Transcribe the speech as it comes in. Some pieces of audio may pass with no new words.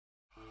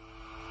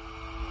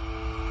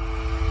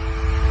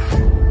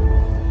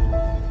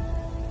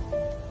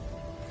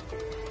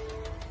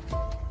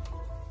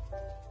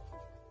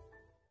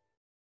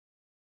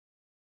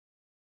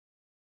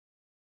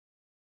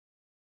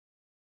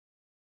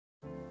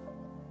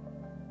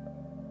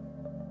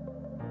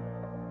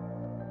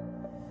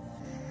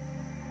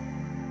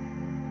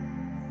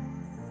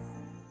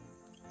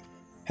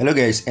Hello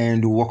guys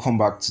and welcome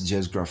back to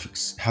Jhex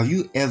Graphics. Have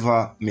you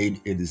ever made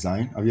a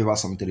design? Have you ever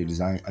submitted a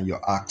design and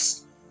you're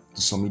asked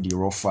to submit the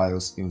raw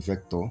files in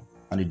vector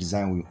and the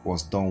design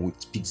was done with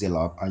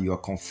Pixellab and you are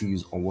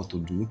confused on what to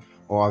do?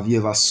 Or have you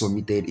ever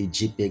submitted a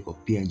JPEG or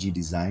PNG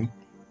design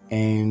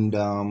and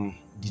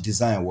the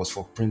design was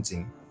for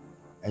printing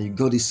and you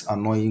got this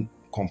annoying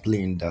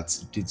complaint that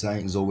the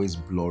design is always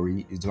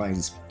blurry, the design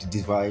is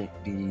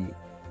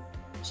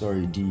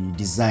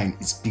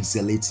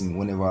pixelating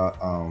whenever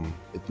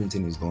the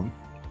printing is done,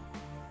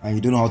 and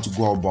you don't know how to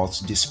go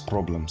about these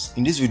problems.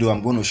 In this video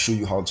I'm going to show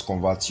you how to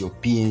convert your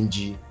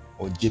PNG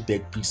or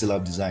JPEG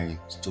Pixellab design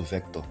to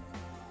vector.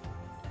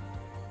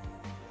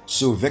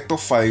 So vector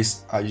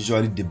files are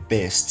usually the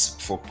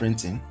best for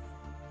printing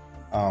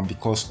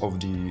because of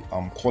the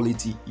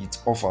quality it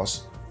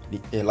offers.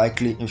 A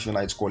likely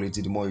infinite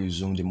quality. The more you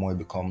zoom, the more it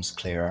becomes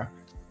clearer.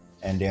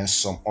 And then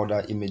some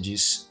other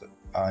images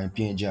in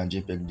PNG and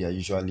JPEG, they are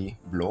usually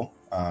blur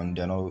and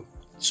they're not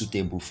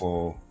suitable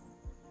for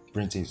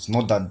printing. It's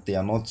not that they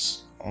are not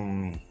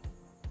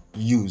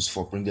used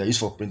for printing, they are used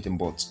for printing,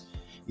 but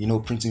you know,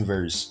 printing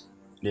varies.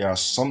 There are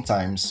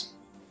sometimes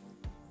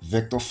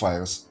vector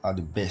files are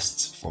the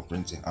best for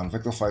printing, and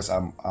vector files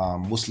are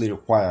mostly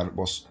required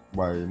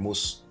by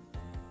most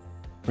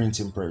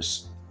printing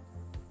press.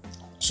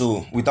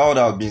 So with all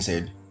that being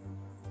said,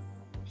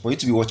 for you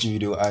to be watching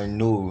video, I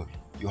know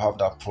you have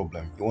that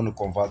problem. You want to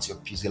convert your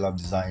Pixellab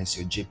designs,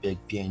 your JPEG,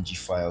 PNG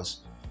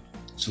files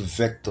to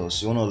vectors.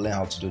 You want to learn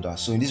how to do that.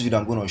 So in this video,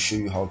 I'm going to show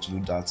you how to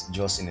do that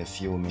just in a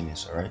few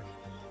minutes. All right.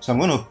 So I'm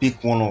going to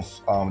pick one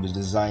of the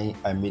design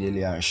I made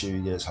earlier and show you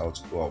guys how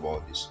to go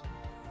about this.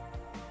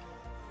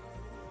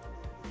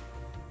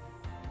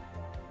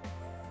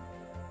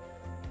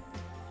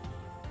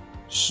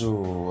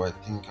 So I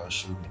think I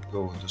should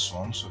go with this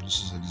one. So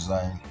this is a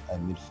design I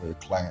made for a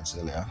client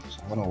earlier.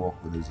 So I'm going to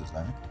work with this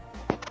design.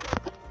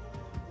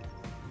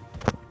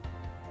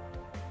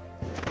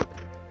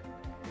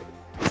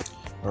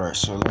 Alright,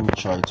 so let me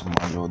try to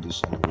manage all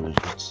this on the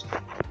project so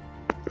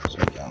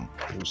I can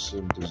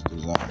receive this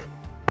design.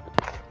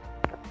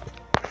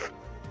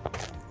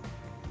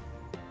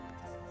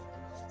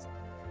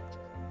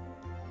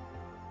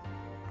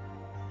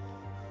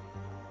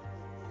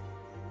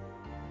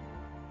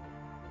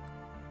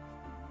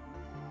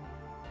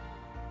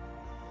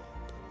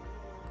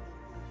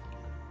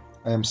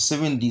 I am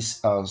saving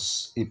this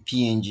as a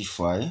PNG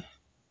file,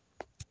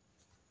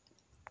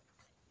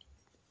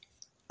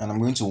 and I'm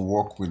going to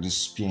work with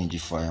this PNG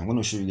file. I'm going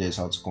to show you guys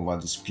how to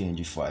convert this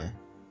PNG file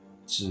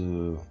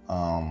to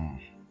a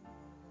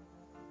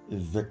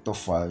vector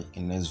file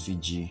in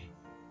SVG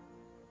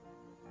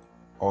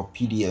or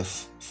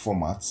PDF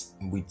format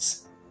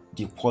with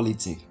the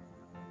quality,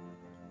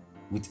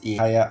 with a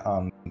higher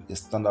and a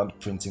standard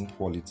printing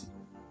quality.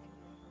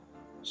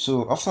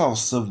 So after I've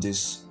saved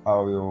this, I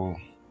will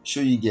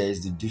show you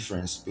guys the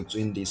difference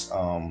between this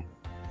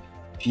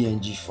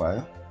PNG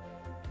file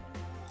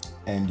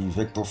and the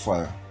vector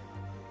file.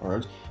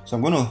 Alright, so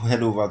I'm going to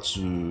head over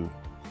to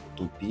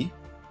Photopea.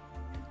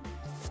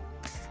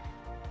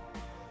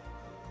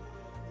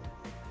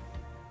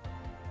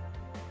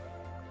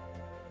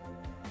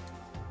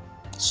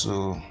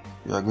 So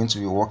we are going to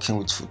be working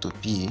with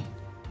Photopea,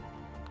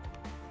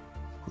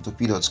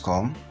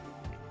 photopea.com.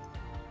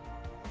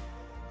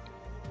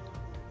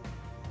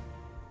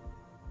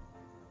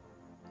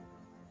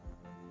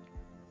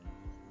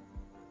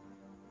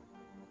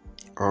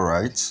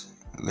 Alright,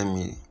 let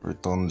me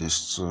return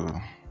this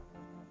to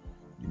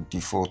the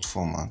default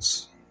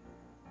formats.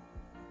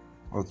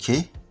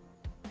 Okay,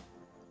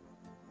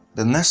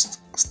 the next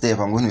step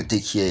I'm going to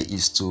take here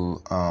is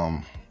to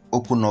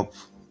open up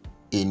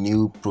a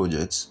new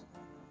project.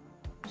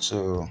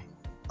 So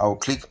I'll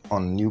click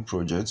on new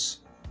projects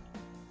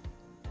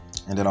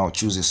and then I'll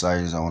choose the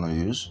size I want to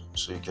use.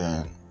 So you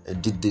can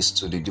edit this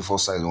to the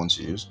default size I want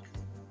to use.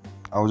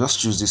 I'll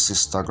just choose this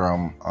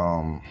Instagram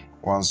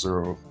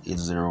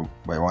 1080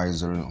 by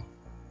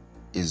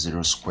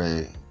 1080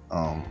 square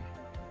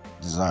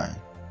design.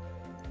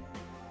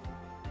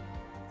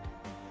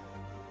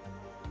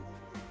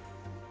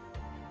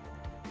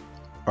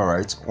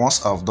 Alright,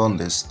 once I've done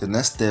this, the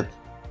next step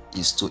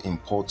is to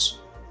import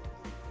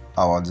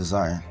our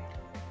design.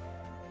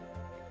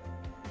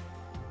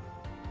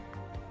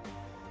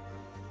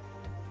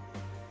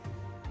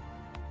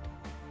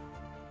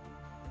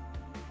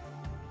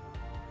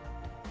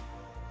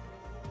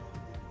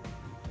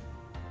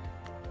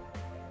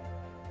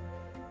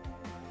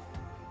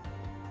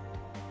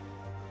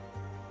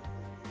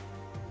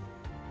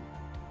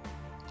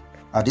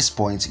 At this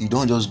point, you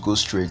don't just go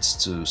straight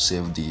to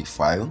save the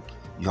file.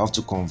 You have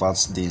to convert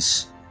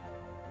this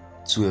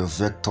to a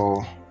vector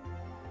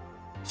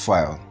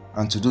file,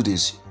 and to do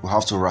this we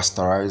have to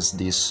rasterize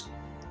this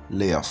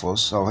layer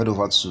first. So I'll head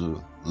over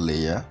to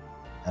layer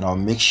and I'll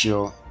make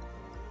sure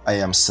I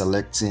am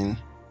selecting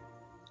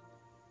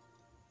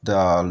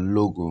the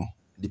logo,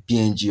 the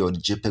PNG or the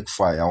JPEG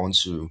file I want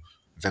to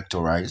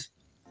vectorize,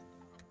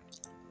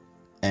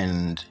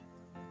 and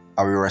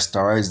I will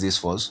rasterize this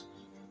first.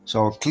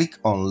 So I'll click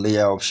on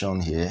layer option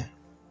here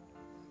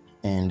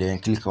and then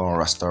click on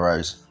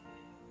rasterize.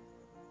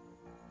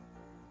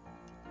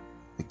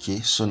 Okay,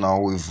 so now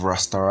we've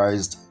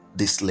rasterized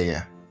this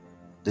layer.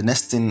 The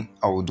next thing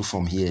I will do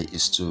from here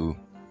is to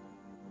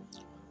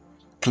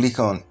click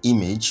on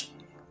image.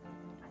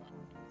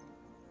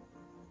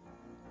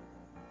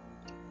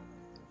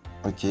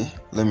 Okay,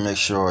 let me make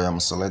sure I am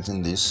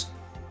selecting this,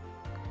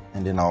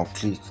 and then I'll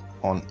click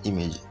on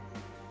image.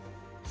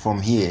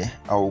 From here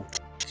I will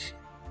click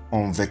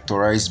on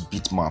vectorize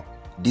bitmap.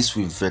 This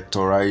will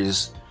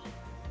vectorize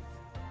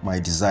my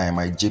design,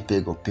 my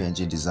JPEG or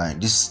PNG design.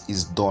 This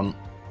is done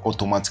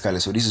automatically,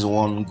 so this is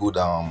one good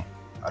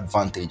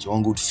advantage,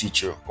 one good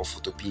feature of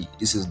Photopea.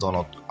 This is done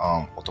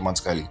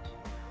automatically,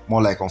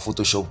 more like on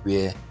Photoshop,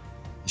 where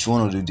if you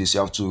want to do this, you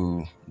have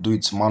to do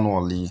it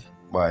manually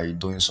by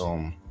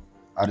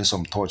adding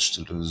some touch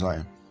to the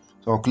design.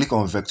 So I'll click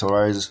on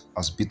vectorize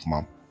as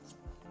bitmap,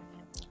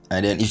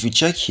 and then if you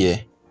check here,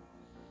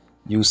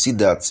 you'll see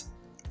that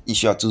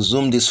if you are to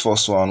zoom this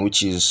first one,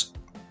 which is,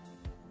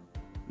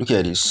 look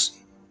at this,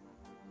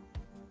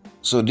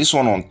 so this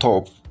one on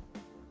top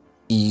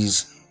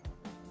is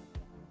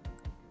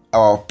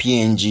our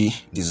PNG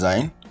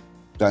design.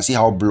 You can see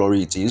how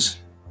blurry it is.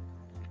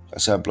 You can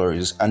see how blurry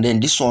it is. And then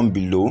this one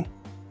below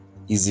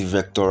is the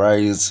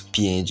vectorized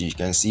PNG. You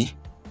can see.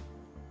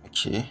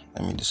 Okay,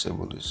 let me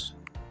disable this.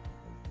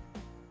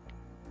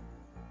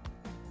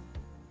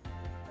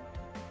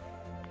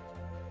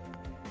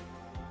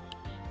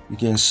 You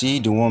can see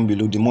the one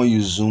below, the more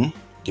you zoom,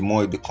 the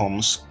more it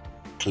becomes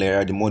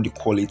clearer, the more the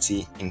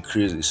quality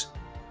increases.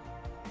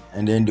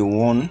 And then the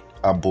one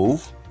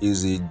above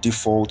is a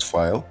default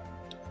file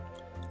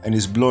and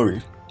it's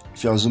blurry.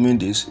 If you are zooming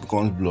this, it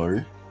becomes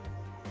blurry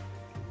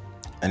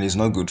and it's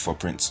not good for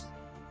print.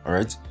 All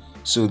right,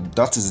 so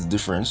that is the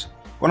difference.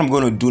 What I'm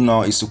going to do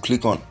now is to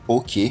click on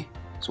OK.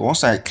 So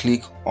once I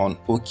click on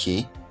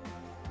OK,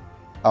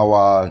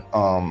 our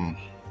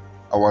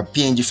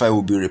PNG file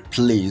will be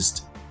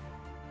replaced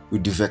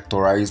with the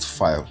vectorized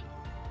file,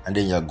 and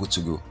then you're good to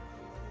go.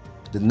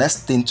 The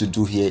next thing to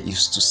do here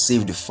is to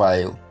save the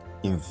file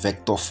in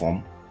vector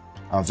form,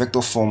 and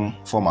vector form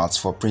formats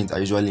for print are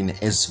usually in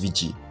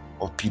SVG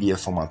or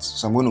PDF formats.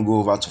 So I'm going to go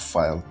over to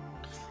file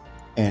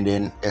and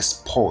then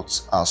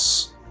export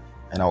as,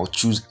 and I'll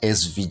choose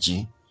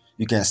SVG.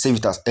 You can save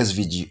it as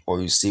SVG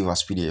or you save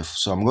as PDF.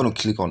 So I'm going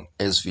to click on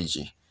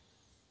SVG,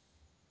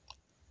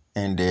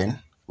 and then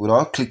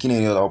without clicking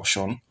any other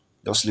option,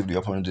 just leave the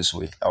option this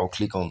way. I'll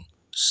click on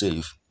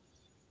save,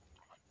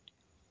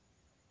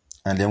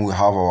 and then we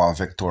have our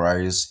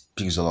vectorized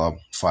Pixellab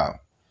file.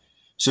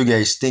 So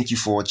guys, thank you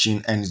for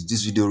watching, and if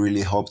this video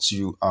really helped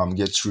you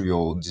get through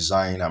your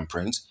design and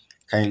print,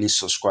 kindly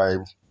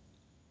subscribe,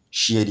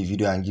 share the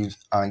video, and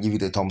give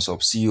it a thumbs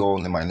up. See you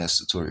all in my next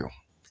tutorial.